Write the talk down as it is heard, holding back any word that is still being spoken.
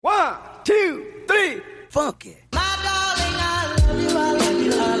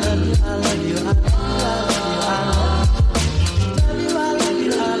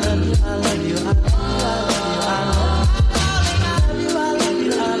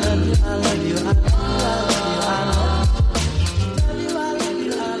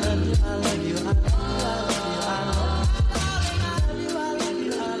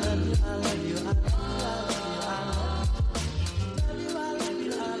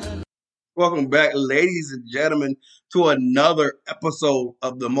Welcome back, ladies and gentlemen, to another episode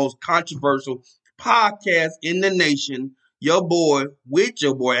of the most controversial podcast in the nation. Your boy, with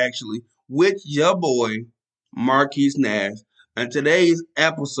your boy, Marquise Nash. And today's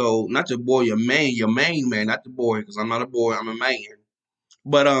episode, not your boy, your main man, not the boy, because I'm not a boy, I'm a man.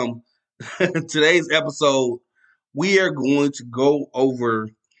 But today's episode, we are going to go over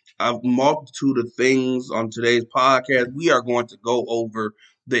a multitude of things on today's podcast. We are going to go over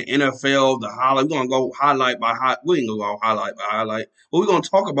the NFL, the highlight. We're going to go highlight by highlight. We ain't going to go highlight by highlight, but we're going to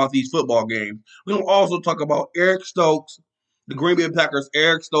talk about these football games. We're going to also talk about Eric Stokes, the Green Bay Packers.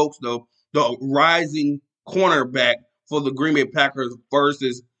 Eric Stokes, the rising cornerback for the Green Bay Packers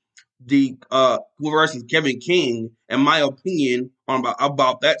versus Kevin King, in my opinion,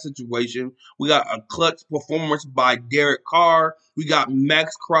 about that situation. We got a clutch performance by Derek Carr. We got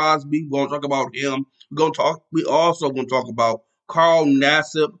Max Crosby. We're gonna talk about him. We also gonna talk about Carl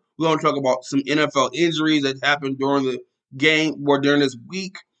Nassib. We're gonna talk about some NFL injuries that happened during the game or during this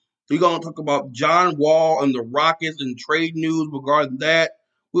week. We're gonna talk about John Wall and the Rockets and trade news regarding that.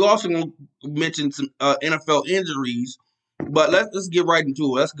 We also gonna mention some NFL injuries. But let's get right into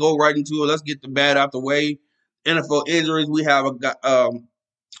it. Let's go right into it. Let's get the bad out the way. NFL injuries. We have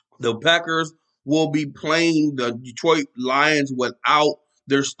the Packers will be playing the Detroit Lions without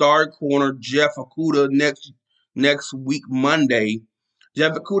their star corner Jeff Okudah next week Monday.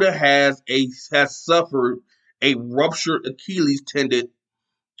 Jeff Okudah has suffered a ruptured Achilles tendon,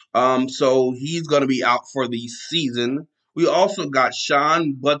 so he's going to be out for the season. We also got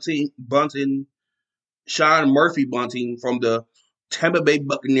Sean Murphy Bunting from the Tampa Bay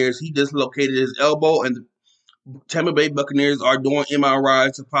Buccaneers. He dislocated his elbow, and the Tampa Bay Buccaneers are doing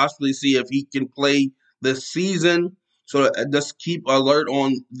MRIs to possibly see if he can play this season. So just keep alert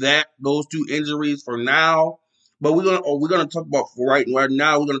on those two injuries for now. But we're gonna talk about right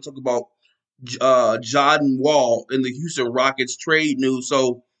now. We're gonna talk about John Wall in the Houston Rockets trade news.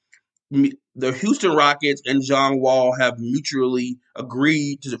 So the Houston Rockets and John Wall have mutually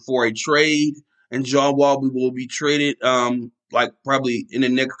agreed for a trade, and John Wall will be traded like probably in the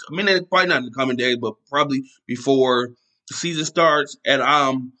next. I mean, probably not in the coming days, but probably before the season starts. And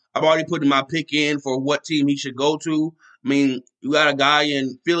I've already put my pick in for what team he should go to. I mean, you got a guy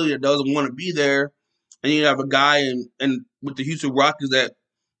in Philly that doesn't want to be there, and you have a guy in with the Houston Rockets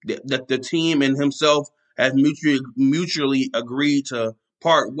that the team and himself has mutually agreed to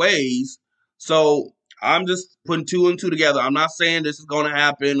part ways. So I'm just putting two and two together. I'm not saying this is going to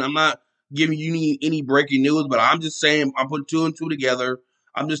happen. I'm not giving you any breaking news, but I'm just saying I'm putting two and two together.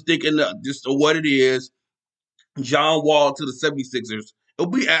 I'm just thinking just what it is. John Wall to the 76ers.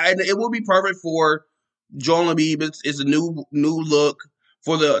 It will be perfect for Joel Embiid. It's a new look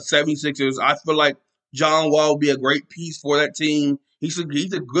for the 76ers. I feel like John Wall will be a great piece for that team. He's a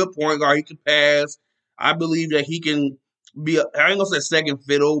good point guard. He can pass. I believe that he can be I ain't gonna say second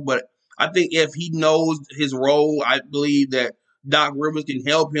fiddle, but I think if he knows his role, I believe that Doc Rivers can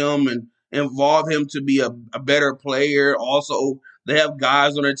help him and involve him to be a better player. Also, they have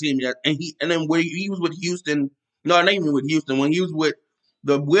guys on their team and then when he was with Houston, no, not even with Houston. When he was with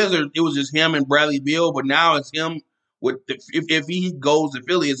the Wizards, it was just him and Bradley Beal. But now it's him if he goes to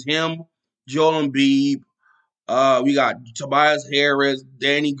Philly, it's him, Joel Embiid. We got Tobias Harris,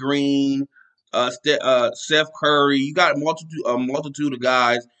 Danny Green, Seth Curry. You got a multitude of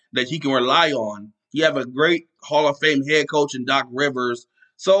guys that he can rely on. You have a great Hall of Fame head coach in Doc Rivers.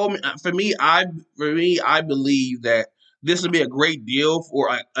 So for me, I believe that this would be a great deal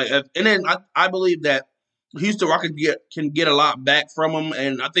and then I believe that Houston Rockets can get a lot back from him,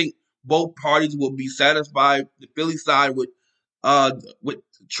 and I think both parties will be satisfied. The Philly side with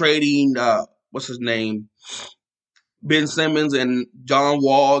trading what's his name, Ben Simmons and John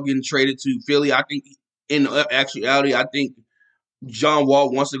Wall getting traded to Philly. I think in actuality, I think John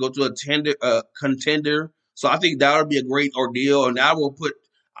Wall wants to go to a contender. So I think that would be a great ordeal, and I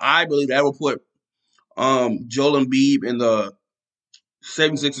believe that will put Joel Embiid and the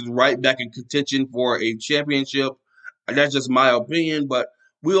 76ers right back in contention for a championship. That's just my opinion, but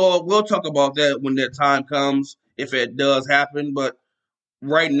we'll talk about that when that time comes, if it does happen. But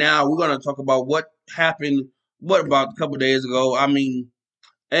right now, we're going to talk about what happened. What about a couple of days ago? I mean,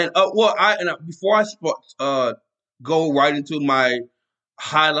 And before I go right into my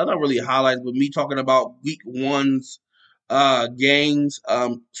highlight, not really highlights, but me talking about week one's games.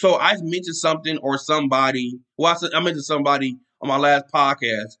 So I mentioned something or somebody. Well, I mentioned somebody on my last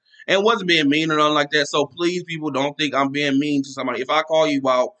podcast, and it wasn't being mean or nothing like that. So please, people, don't think I'm being mean to somebody. If I call you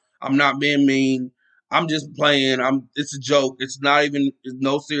out, I'm not being mean. I'm just playing. It's a joke. It's not even. It's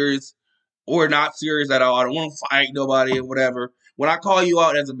no serious. We're not serious at all. I don't want to fight nobody or whatever. When I call you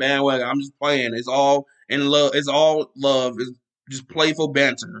out as a bandwagon, I'm just playing. It's all in love. It's all love. It's just playful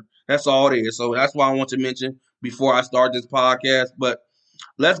banter. That's all it is. So that's why I want to mention before I start this podcast. But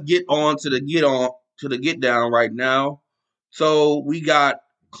let's get on to the get down right now. So we got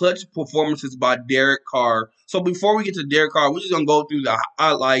clutch performances by Derek Carr. So before we get to Derek Carr, we're just gonna go through the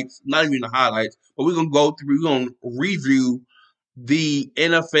highlights, not even the highlights, but we're gonna review the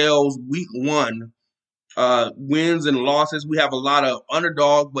NFL's week one wins and losses. We have a lot of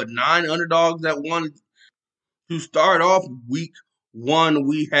underdogs, but 9 underdogs that won. To start off week one,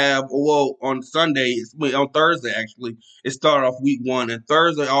 we have on Sunday, on Thursday actually, it started off week one. And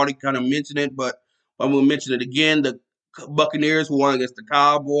Thursday, I already kind of mentioned it, but I'm gonna mention it again. The Buccaneers who won against the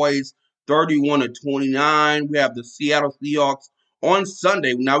Cowboys, 31-29. We have the Seattle Seahawks on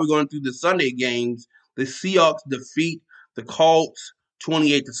Sunday. Now we're going through the Sunday games. The Seahawks defeat the Colts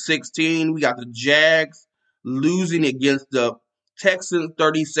 28-16. We got the Jags losing against the Texans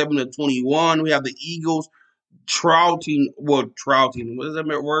 37-21. We have the Eagles trouting. What is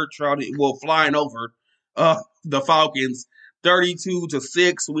that word? Trouting. Well, flying over the Falcons,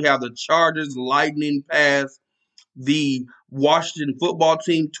 32-6. We have the Chargers lightning pass the Washington football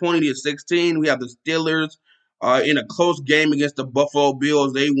team, 20-16. We have the Steelers in a close game against the Buffalo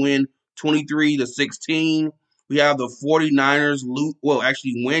Bills. They win 23-16. We have the 49ers,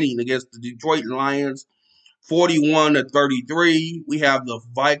 actually winning against the Detroit Lions, 41-33. We have the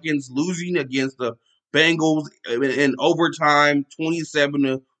Vikings losing against the Bengals in overtime,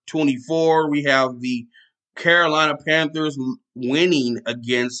 27-24. We have the Carolina Panthers winning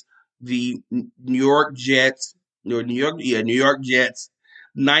against the New York Jets, New York Jets,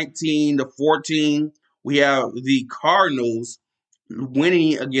 19-14. We have the Cardinals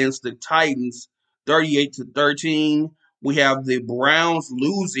winning against the Titans, 38-13. We have the Browns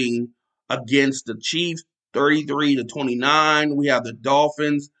losing against the Chiefs, 33-29. We have the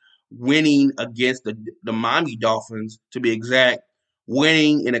Dolphins winning against the Miami Dolphins, to be exact,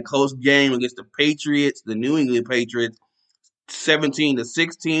 winning in a close game against the Patriots, the New England Patriots,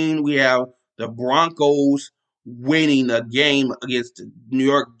 17-16. We have the Broncos winning a game against the New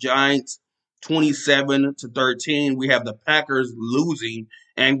York Giants, 27-13. We have the Packers losing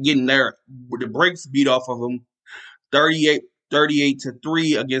and getting the brakes beat off of them,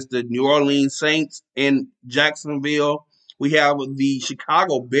 38-3 against the New Orleans Saints in Jacksonville. We have the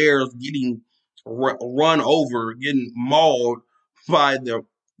Chicago Bears getting run over, getting mauled by the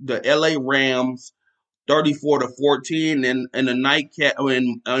LA Rams, 34-14. And the nightcap,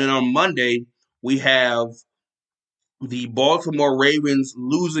 and on Monday we have the Baltimore Ravens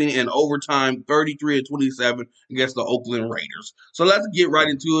losing in overtime, 33-27 against the Oakland Raiders. So let's get right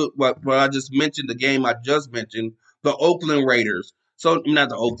into it. What I just mentioned, the game I just mentioned, the Oakland Raiders. So not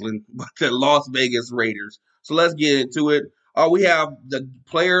the Oakland, but the Las Vegas Raiders. So let's get into it. We have the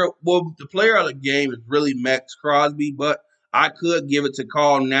player. Well, the player of the game is really Max Crosby, but I could give it to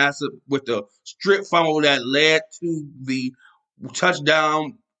Carl Nassib with the strip fumble that led to the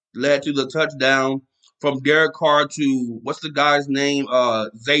touchdown. From Derek Carr to what's the guy's name?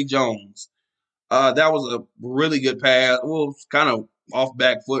 Zay Jones. That was a really good pass. Well, it's kind of off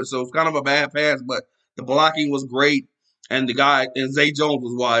back foot, so it's kind of a bad pass, but the blocking was great, and Zay Jones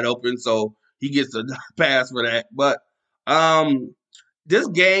was wide open, so he gets a pass for that. But this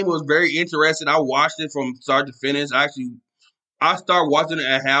game was very interesting. I watched it from start to finish. I started watching it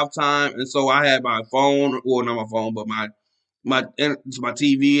at halftime, and so I had my phone, well, not my phone, but my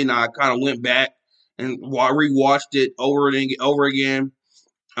TV, and I kind of went back and rewatched it over and over again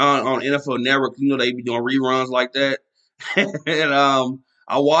on NFL Network. You know they be doing reruns like that, and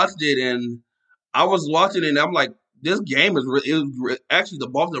I watched it, and I was watching it, and I'm like, this game is really. Actually, the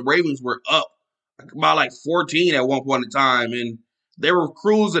Baltimore Ravens were up by like 14 at one point in time, and they were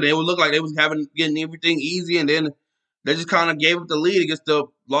cruising. It would look like they was getting everything easy, and then they just kind of gave up the lead against the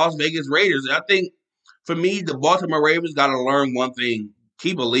Las Vegas Raiders. I think for me, the Baltimore Ravens got to learn one thing: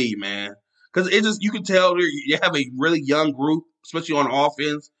 keep a lead, man. Because it just you can tell you have a really young group, especially on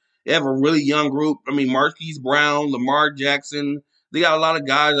offense. They have a really young group. I mean, Marquise Brown, Lamar Jackson. They got a lot of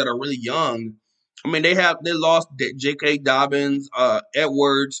guys that are really young. I mean, they lost J.K. Dobbins,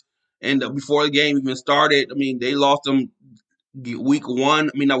 Edwards, and before the game even started, I mean, they lost them week one.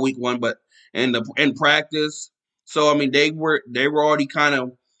 I mean, not week one, but in practice. So I mean, they were already kind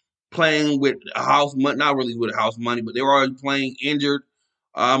of playing with house money, not really with house money, but they were already playing injured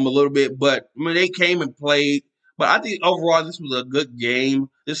a little bit. But I mean, they came and played. But I think overall this was a good game.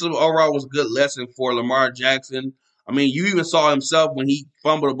 Overall was a good lesson for Lamar Jackson. I mean, you even saw himself when he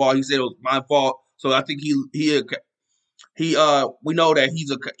fumbled the ball. He said it was my fault. So I think we know that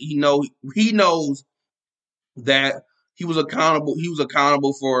he knows that he was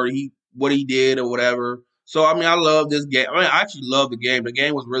accountable for what he did or whatever. So I mean, I love this game. I mean, I actually love the game. The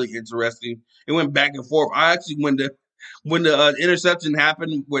game was really interesting. It went back and forth. I actually when the interception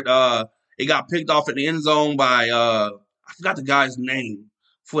happened with it got picked off in the end zone by I forgot the guy's name.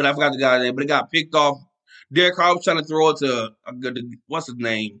 I forgot the guy's name, but it got picked off. Derek Carr was trying to throw it to what's his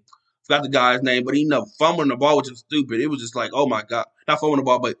name? Forgot the guy's name, but he ended up fumbling the ball, which is stupid. It was just like, oh my god, not fumbling the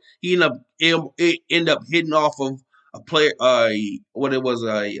ball, but he ended up hitting off of a player, what it was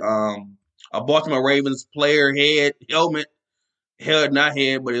a Baltimore Ravens player helmet, head not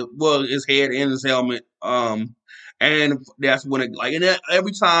head, but it was his head and his helmet. And that's when it like, and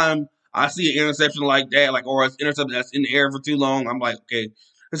every time I see an interception like that, like or an interception that's in the air for too long, I'm like, okay,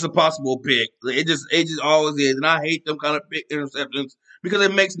 it's a possible pick. It just always is, and I hate them kind of pick interceptions because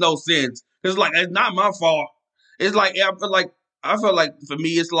it makes no sense. It's like it's not my fault. It's like I feel like for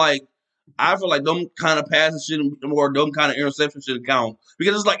me, it's like I feel like them kind of passes shouldn't or them kind of interceptions shouldn't count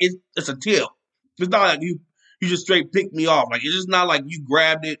because it's like it's a tip. It's not like you just straight picked me off. Like it's just not like you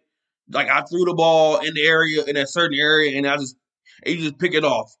grabbed it. Like I threw the ball in the area in a certain area and you just pick it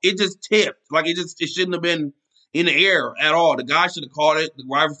off. It just tipped. Like it shouldn't have been in the air at all. The guy should have caught it. The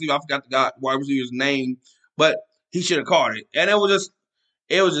wide receiver, I forgot the wide receiver's name, but he should have caught it. And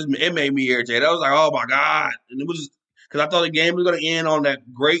it made me irritated. I was like, oh my god, and it was just because I thought the game was going to end on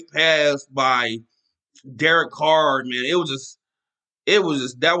that great pass by Derek Carr. Man,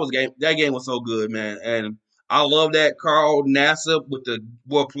 that game was so good, man. And I love that Carl Nassib with the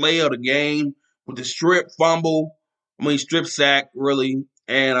play of the game with the strip sack really,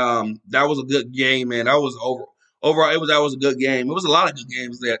 and that was a good game, man. That was overall that was a good game. It was a lot of good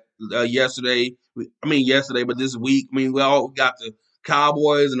games that yesterday. Yesterday, but this week, we all got the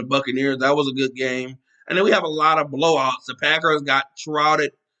Cowboys and the Buccaneers. That was a good game, and then we have a lot of blowouts. The Packers got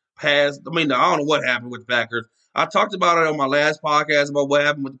trouted past. I don't know what happened with the Packers. I talked about it on my last podcast about what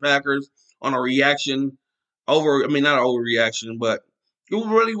happened with the Packers on a reaction not an overreaction, but it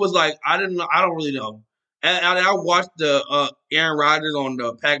really was like, I don't really know. And I watched the Aaron Rodgers on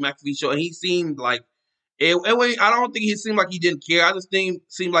the Pat McAfee show, and he seemed like, I don't think he seemed like he didn't care. I just think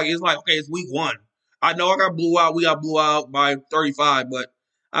seemed like it's like, okay, it's week one. I know we got blew out by 35, but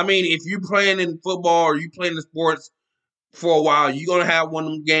if you're playing in football or you playing in sports for a while, you're gonna have one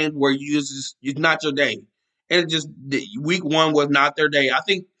of them games where it's not your day, and week one was not their day. I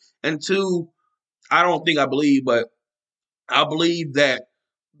think, and two, I don't think I believe, but I believe that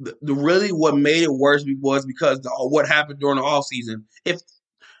really what made it worse was because what happened during the off season. If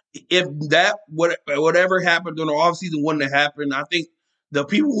whatever happened during the off season wouldn't have happened, I think the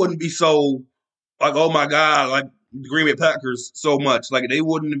people wouldn't be so like, oh my god, like the Green Bay Packers so much. Like they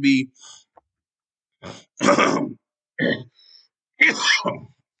wouldn't be. I'm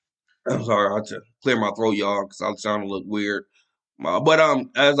sorry, I had to clear my throat, y'all, because I sound a little weird. But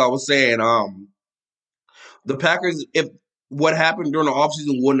as I was saying, the Packers, if what happened during the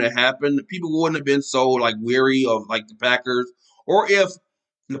offseason wouldn't have happened, people wouldn't have been so like weary of like the Packers. Or if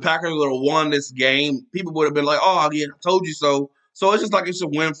the Packers would have won this game, people would have been like, "Oh, yeah, I told you so." So it's just like it's a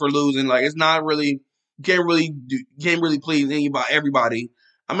win for losing. Like it's not really you can't really please everybody.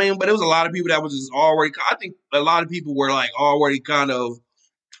 But it was a lot of people that was just already. I think a lot of people were like already kind of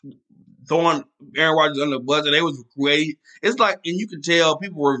throwing Aaron Rodgers under the bus, and they was ready. It's like, and you can tell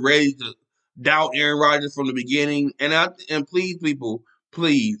people were ready to doubt Aaron Rodgers from the beginning. And please, people,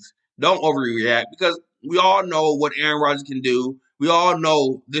 please don't overreact because we all know what Aaron Rodgers can do. We all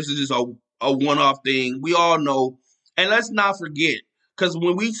know this is just a one-off thing. We all know, and let's not forget, because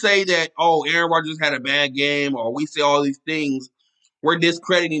when we say that, oh, Aaron Rodgers had a bad game, or we say all these things, we're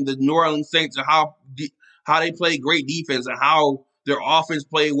discrediting the New Orleans Saints and how they play great defense and how their offense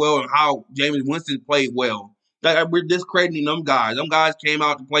played well and how Jameis Winston played well. Like, we're discrediting them guys. Them guys came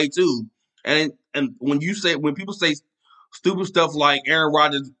out to play too. And when people say stupid stuff like Aaron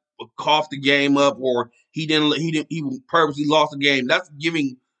Rodgers coughed the game up or he purposely lost the game, that's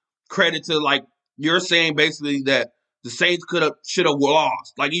giving credit to, like, you're saying basically that the Saints should have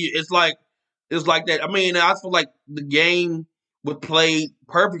lost. Like it's like that. I feel like the game was played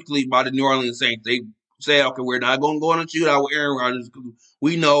perfectly by the New Orleans Saints. They said, okay, we're not going to go on a shootout with Aaron Rodgers because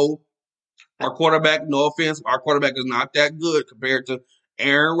we know Our quarterback, no offense, our quarterback is not that good compared to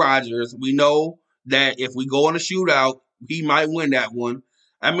Aaron Rodgers. We know that if we go on a shootout, he might win that one.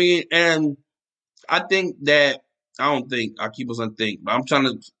 I mean, and I think that I don't think I keep us on think, but I'm trying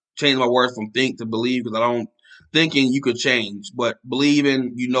to change my words from think to believe because I don't thinking you could change, but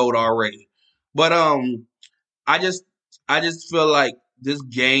believing you know it already. But I just I just feel like this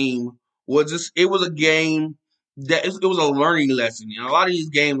game it was a game that it was a learning lesson. And a lot of these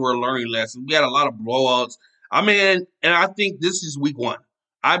games were learning lessons. We had a lot of blowouts. I mean, and I think this is week one.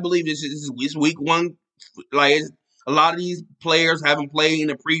 I believe this is week one. Like a lot of these players haven't played in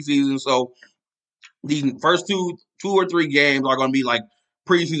the preseason, so these first two or three games are going to be like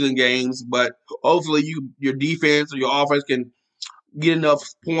preseason games. But hopefully, your defense or your offense can get enough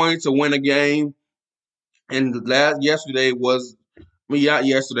points to win a game. And yesterday was, I mean, not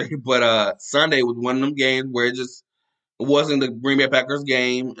yesterday, but Sunday was one of them games where it wasn't the Green Bay Packers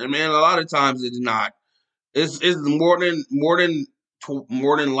game. And man, a lot of times it's not. It's more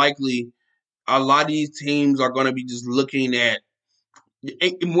than likely a lot of these teams are going to be just looking at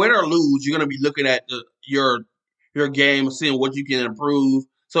win or lose. You're going to be looking at your game and seeing what you can improve.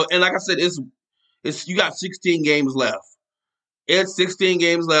 So, and like I said, it's you got 16 games left. It's 16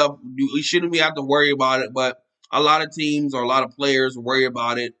 games left. We shouldn't be have to worry about it, but a lot of teams or a lot of players worry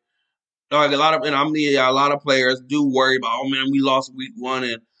about it. Like a lot of players do worry about. Oh man, we lost week one,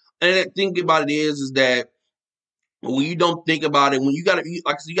 and the thing about it is that when you don't think about it, when you gotta you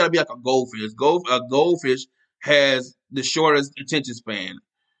gotta be like a goldfish. A goldfish has the shortest attention span,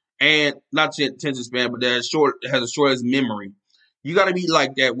 and not attention span, but has the shortest memory. You got to be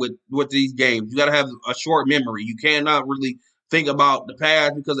like that with these games. You got to have a short memory. You cannot really think about the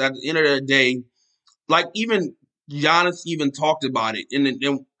past because at the end of the day, like even Giannis even talked about it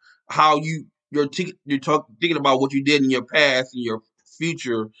and how you're thinking about what you did in your past and your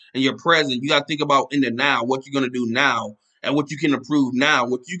future and your present. You got to think about in the now what you're gonna do now and what you can improve now.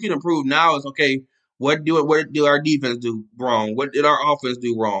 What you can improve now is okay. What do our defense do wrong? What did our offense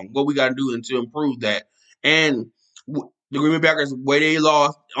do wrong? What we got to do to improve that? And the Green Bay Packers, where they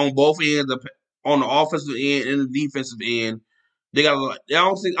lost on both ends, on the offensive end and the defensive end, they got a lot.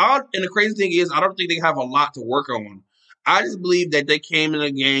 And the crazy thing is, I don't think they have a lot to work on. I just believe that they came in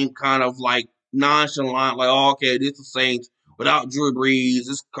the game kind of like nonchalant, like, oh, okay, this is the Saints without Drew Brees.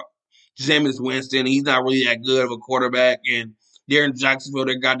 This Jameis Winston, he's not really that good of a quarterback, and they're in Jacksonville,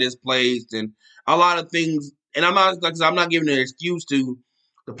 they got displaced, and a lot of things. And I'm not giving an excuse to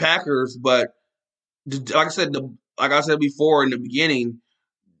the Packers, but like I said before in the beginning,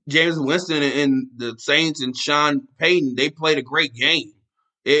 James Winston and the Saints and Sean Payton, they played a great game.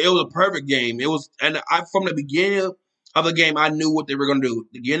 It was a perfect game. It was, and I from the beginning of the game, I knew what they were going to do.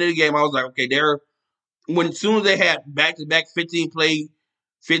 At the beginning of the game, I was like, okay, as soon as they had back to back 15 play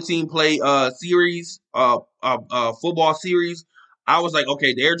series, football series, I was like,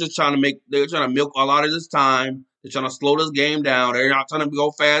 okay, they're trying to milk a lot of this time. They're trying to slow this game down. They're not trying to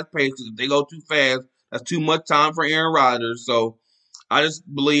go fast paced because if they go too fast, that's too much time for Aaron Rodgers. So I just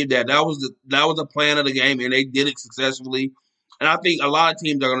believe that was the plan of the game, and they did it successfully. And I think a lot of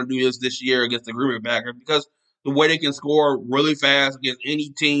teams are going to do this year against the Green Bay Packers because the way they can score really fast against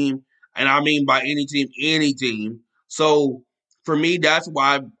any team, and I mean by any team, any team. So for me, that's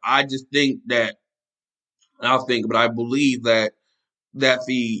why I just think that but I believe that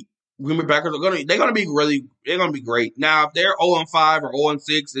the Green Bay Packers they're gonna be great. Now if they're 0-5 or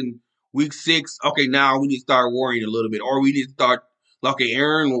 0-6 in week 6, okay, now we need to start worrying a little bit, or we need to start like, okay,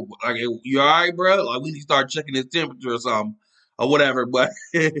 Aaron, like, you all right, bro? Like we need to start checking his temperature or something or whatever. But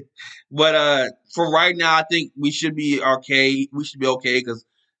for right now, I think we should be okay. We should be okay because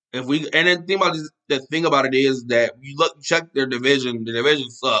if we and then the thing about it is that you check their division. The division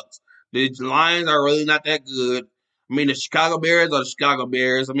sucks. The Lions are really not that good. I mean, the Chicago Bears are the Chicago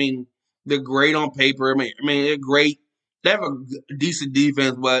Bears. I mean, they're great on paper. I mean, they're great. They have a decent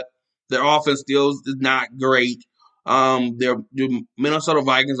defense, but their offense still is not great. The Minnesota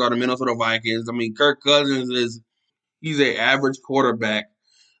Vikings are the Minnesota Vikings. I mean, Kirk Cousins he's an average quarterback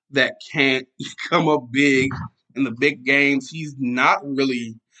that can't come up big in the big games. He's not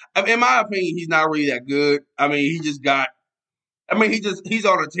really, in my opinion, he's not really that good. I mean, he's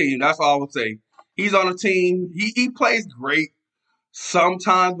on a team. That's all I would say. He's on a team. He plays great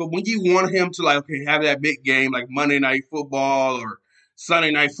sometimes, but when you want him to have that big game like Monday Night Football or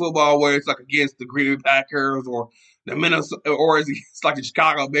Sunday Night Football where it's like against the Green Bay Packers or the Minnesota or it's like the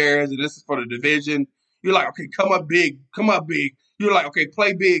Chicago Bears and this is for the division, you're like, okay, come up big. You're like, okay,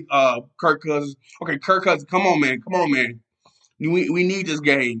 play big, Kirk Cousins. Okay, Kirk Cousins, come on, man. We need this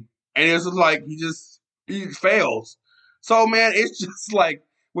game. And it's just like he fails. So man, it's just like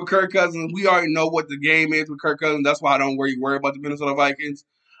with Kirk Cousins. We already know what the game is with Kirk Cousins. That's why I don't worry about the Minnesota Vikings.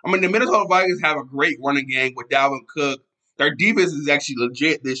 I mean, the Minnesota Vikings have a great running game with Dalvin Cook. Their defense is actually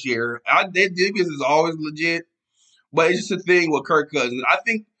legit this year. Their defense is always legit, but it's just a thing with Kirk Cousins. I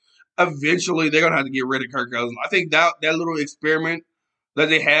think eventually they're gonna have to get rid of Kirk Cousins. I think that little experiment that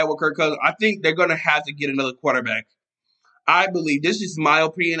they had with Kirk Cousins, I think they're gonna have to get another quarterback. I believe this is my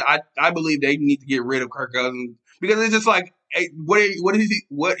opinion. I believe they need to get rid of Kirk Cousins because it's just like, hey, what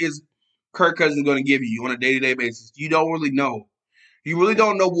is Kirk Cousins going to give you on a day-to-day basis? You don't really know. You really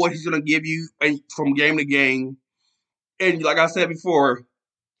don't know what he's going to give you from game to game. And like I said before,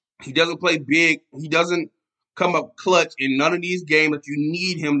 he doesn't play big. He doesn't come up clutch in none of these games that you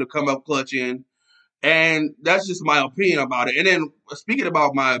need him to come up clutch in. And that's just my opinion about it. And then speaking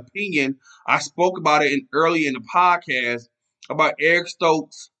about my opinion, I spoke about it early in the podcast about Eric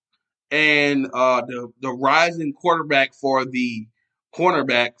Stokes and the rising quarterback for the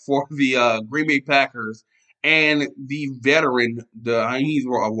cornerback for the Green Bay Packers and the veteran. He's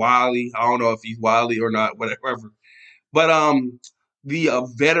a Wiley. I don't know if he's Wiley or not, whatever. But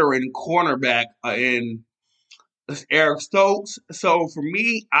the veteran cornerback in Eric Stokes. So for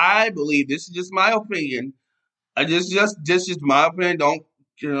me, I believe this is just my opinion. Just my opinion.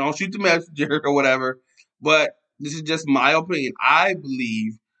 Don't shoot the messenger or whatever. But this is just my opinion. I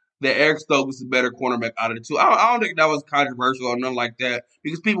believe that Eric Stokes is the better cornerback out of the two. I don't think that was controversial or nothing like that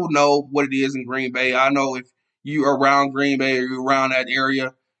because people know what it is in Green Bay. I know if you are around Green Bay or you're around that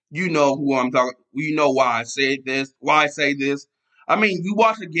area, you know who I'm talking. You know why I say this. Why I say this. I mean, you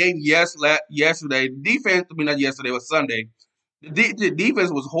watched the game yesterday. Defense. I mean, not yesterday. It was Sunday. The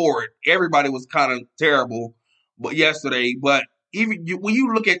defense was horrid. Everybody was kind of terrible, but yesterday. But when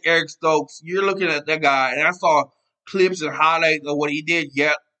you look at Eric Stokes, you're looking at that guy, and I saw clips and highlights of what he did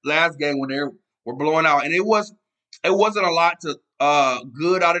last game when they were blowing out, and it wasn't a lot to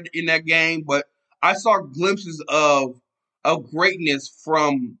good out of in that game, but I saw glimpses of greatness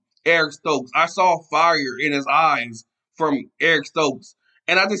from Eric Stokes. I saw fire in his eyes from Eric Stokes,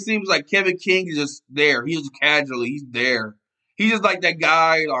 and it just seems like Kevin King is just there. He's just casually, he's there. He's just like that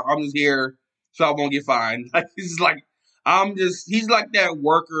guy. Like, I'm just here so I won't get fined. Like he's like he's like that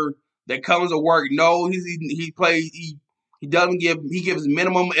worker that comes to work. No, he plays. He doesn't he gives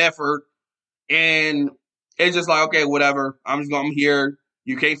minimum effort, and it's just like, okay, whatever. I'm here.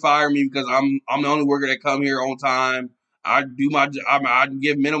 You can't fire me because I'm the only worker that come here on time. I do my job. I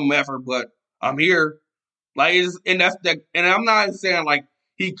give minimum effort, but I'm here. Like and I'm not saying like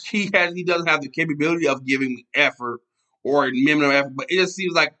he doesn't have the capability of giving effort or minimum effort, but it just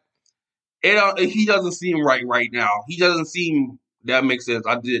seems like he doesn't seem right now. He doesn't seem that makes sense.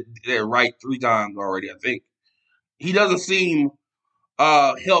 I did that right 3 times already, I think. He doesn't seem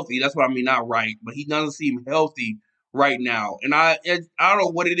healthy. That's what I mean, not right, but he doesn't seem healthy right now. And I don't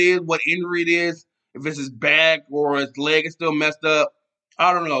know what it is, what injury it is, if it's his back or his leg is still messed up.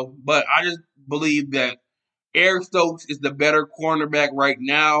 I don't know, but I just believe that Eric Stokes is the better cornerback right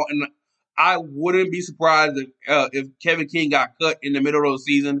now, and I wouldn't be surprised if Kevin King got cut in the middle of the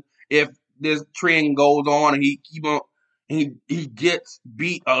season if this trend goes on and he gets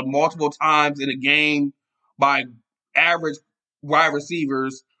beat multiple times in a game by average wide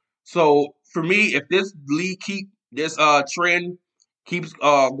receivers. So for me, if this trend keeps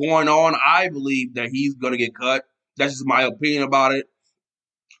going on, I believe that he's going to get cut. That's just my opinion about it.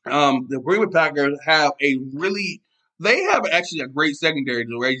 The Green Bay Packers they have actually a great secondary.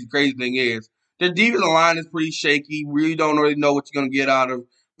 The crazy thing is, their defensive line is pretty shaky. We don't really know what you're going to get out of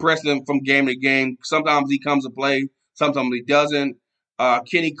Preston from game to game. Sometimes he comes to play, sometimes he doesn't.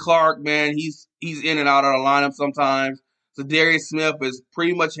 Kenny Clark, man, he's in and out of the lineup sometimes. So Darius Smith is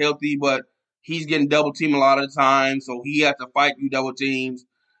pretty much healthy, but he's getting double teamed a lot of the time, so he has to fight you double teams.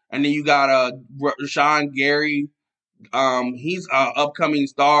 And then you got Rashawn Gary. He's an upcoming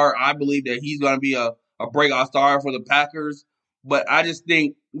star. I believe that he's going to be a breakout star for the Packers. But I just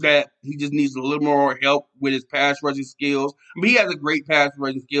think that he just needs a little more help with his pass rushing skills. I mean, he has a great pass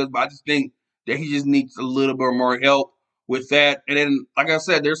rushing skills, but I just think that he just needs a little bit more help with that. And then, like I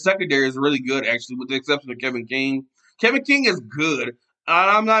said, their secondary is really good, actually, with the exception of Kevin King. Kevin King is good.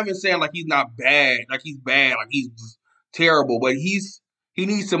 I'm not even saying like he's not bad, like he's bad, like he's just terrible, but he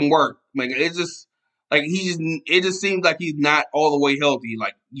needs some work. Like it just seems like he's not all the way healthy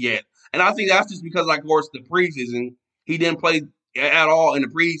like yet. And I think that's just because, like, of course, the preseason, he didn't play at all in the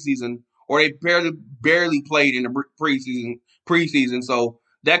preseason, or they barely played in the preseason. So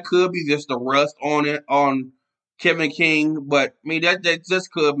that could be just the rust on Kevin King. But I mean, that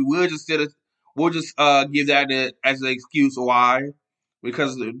just could be. We'll just give that as an excuse why,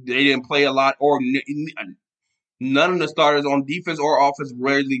 because they didn't play a lot, or None of the starters on defense or offense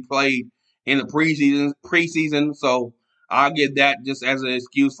rarely played in the preseason. So I'll give that just as an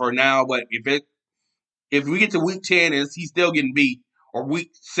excuse for now. But if we get to week 10 and he's still getting beat, or week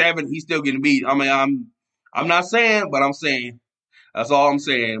 7 he's still getting beat, I mean I'm not saying, but I'm saying that's all I'm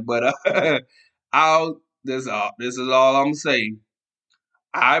saying. But I'll this is all I'm saying.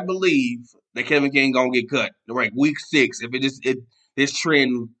 I believe that Kevin King gonna get cut right week 6 if this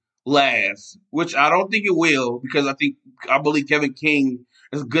trend lasts, which I don't think it will because I believe Kevin King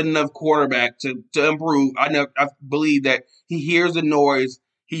is a good enough quarterback to improve. I believe that he hears the noise.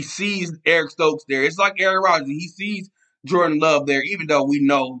 He sees Eric Stokes there. It's like Aaron Rodgers. He sees Jordan Love there, even though we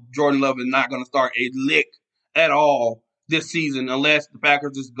know Jordan Love is not going to start a lick at all this season unless the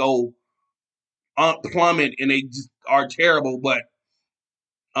Packers just go plummet and they just are terrible. But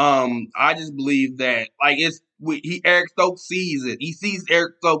I just believe that Eric Stokes sees it. He sees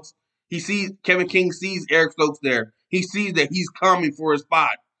Eric Stokes. He sees Kevin King sees Eric Stokes there. He sees that he's coming for his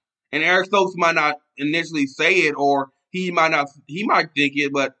spot, and Eric Stokes might not initially say it, or he might not. He might think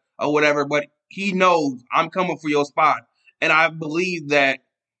it, but or whatever. But he knows I'm coming for your spot, and I believe that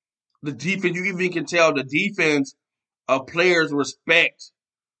the defense. You even can tell the defense of players respect.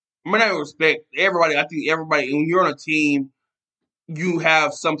 I mean, not respect everybody. I think everybody when you're on a team you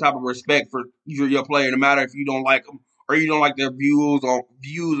have some type of respect for your player, no matter if you don't like them or you don't like their views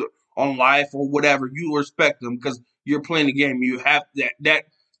on life or whatever. You respect them because you're playing the game. You have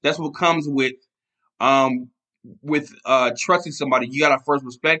that's what comes um with trusting somebody. You gotta first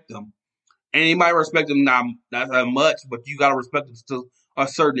respect them, and you might respect them not that much, but you gotta respect them to a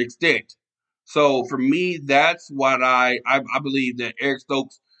certain extent. So for me, that's what I believe that Eric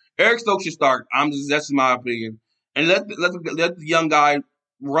Stokes should start. That's my opinion, and let the young guy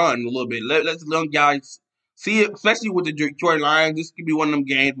run a little bit. Let the young guys see it, especially with the Detroit Lions. This could be one of them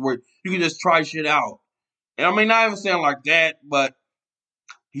games where you can just try shit out. And I mean, not even saying like that, but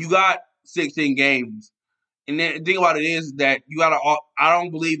you got 16 games. And then the thing about it is that you gotta. I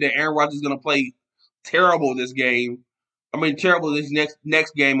don't believe that Aaron Rodgers is gonna play terrible this game. I mean, terrible this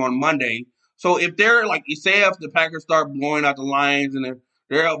next game on Monday. So if they're like, you say if the Packers start blowing out the Lions and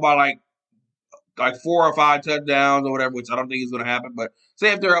they're up by like 4 or 5 touchdowns or whatever, which I don't think is gonna happen, but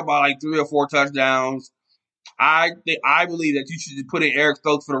say if they're up by like 3 or 4 touchdowns, I believe that you should put in Eric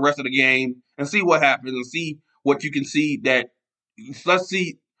Stokes for the rest of the game and see what happens and see what you can see that let's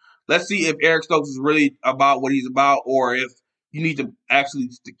see if Eric Stokes is really about what he's about or if you need to actually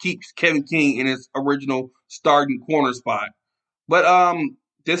to keep Kevin King in his original starting corner spot. But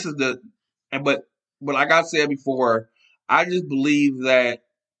this is the but like I said before, I just believe that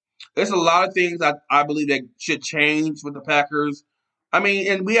there's a lot of things I believe that should change with the Packers. I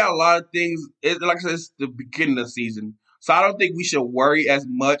mean, and we had a lot of things. Like I said, it's the beginning of the season, so I don't think we should worry as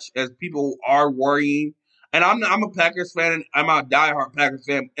much as people are worrying. And I'm a Packers fan. And I'm a diehard Packers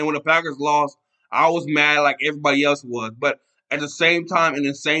fan. And when the Packers lost, I was mad like everybody else was. But at the same time, in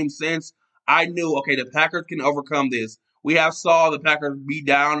the same sense, I knew okay, the Packers can overcome this. We have saw the Packers be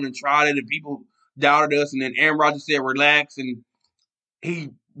down and tried it, and people doubted us. And then Aaron Rodgers said, "Relax," and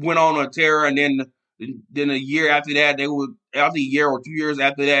he went on a tear, and then a year after that, after a year or 2 years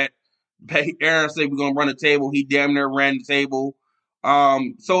after that, Aaron said we're gonna run the table. He damn near ran the table.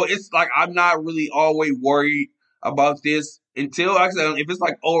 So it's like I'm not really always worried about this until like I said if it's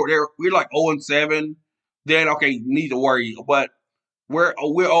like we're like 0-7, then okay, need to worry. But we're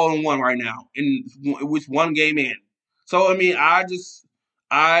 0-1 right now, in with one game in. So I mean,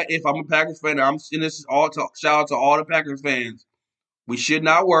 if I'm a Packers fan, and this is shout out to all the Packers fans. We should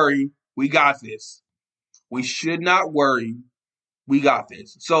not worry. We got this. We should not worry. We got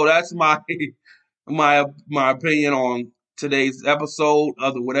this. So that's my opinion on today's episode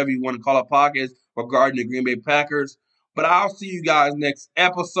of the whatever you want to call it podcast regarding the Green Bay Packers. But I'll see you guys next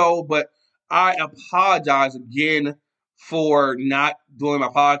episode. But I apologize again for not doing my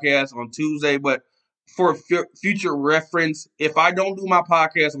podcast on Tuesday. But for future reference, if I don't do my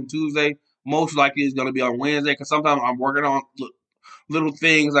podcast on Tuesday, most likely it's going to be on Wednesday because sometimes I'm working on little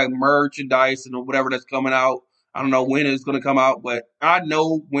things like merchandise and whatever that's coming out. I don't know when it's going to come out, but I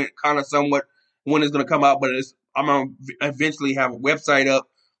know when somewhat when it's going to come out. But I'm going to eventually have a website up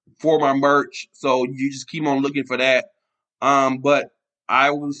for my merch, so you just keep on looking for that. But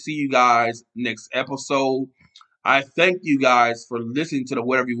I will see you guys next episode. I thank you guys for listening to the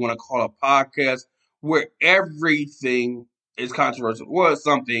whatever you want to call a podcast, where everything is controversial. Well,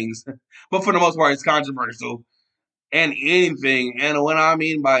 some things, but for the most part, it's controversial. And anything, and what I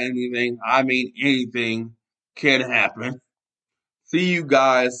mean by anything, I mean anything can happen. See you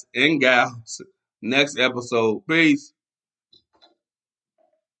guys and gals next episode. Peace.